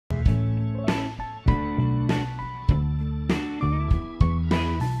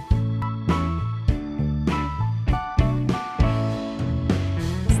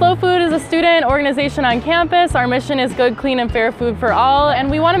Slow Food is a student organization on campus. Our mission is good, clean, and fair food for all,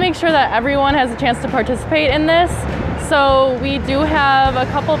 and we want to make sure that everyone has a chance to participate in this. So we do have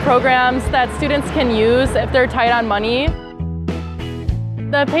a couple programs that students can use if they're tight on money.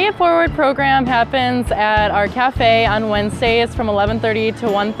 The Pay It Forward program happens at our cafe on Wednesdays from 11:30 to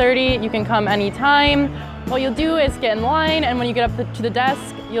 1:30. You can come anytime. What you'll do is get in line, and when you get up to the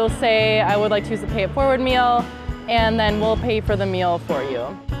desk, you'll say, I would like to use the Pay It Forward meal, and then we'll pay for the meal for you.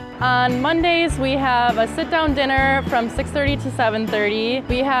 On Mondays, we have a sit-down dinner from 6:30 to 7:30.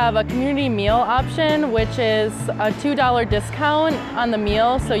 We have a community meal option, which is a $2 discount on the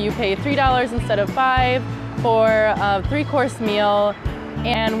meal, so you pay $3 instead of $5 for a 3-course meal.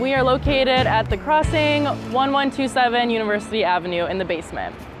 And we are located at The Crossing, 1127 University Avenue in the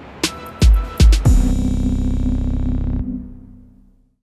basement.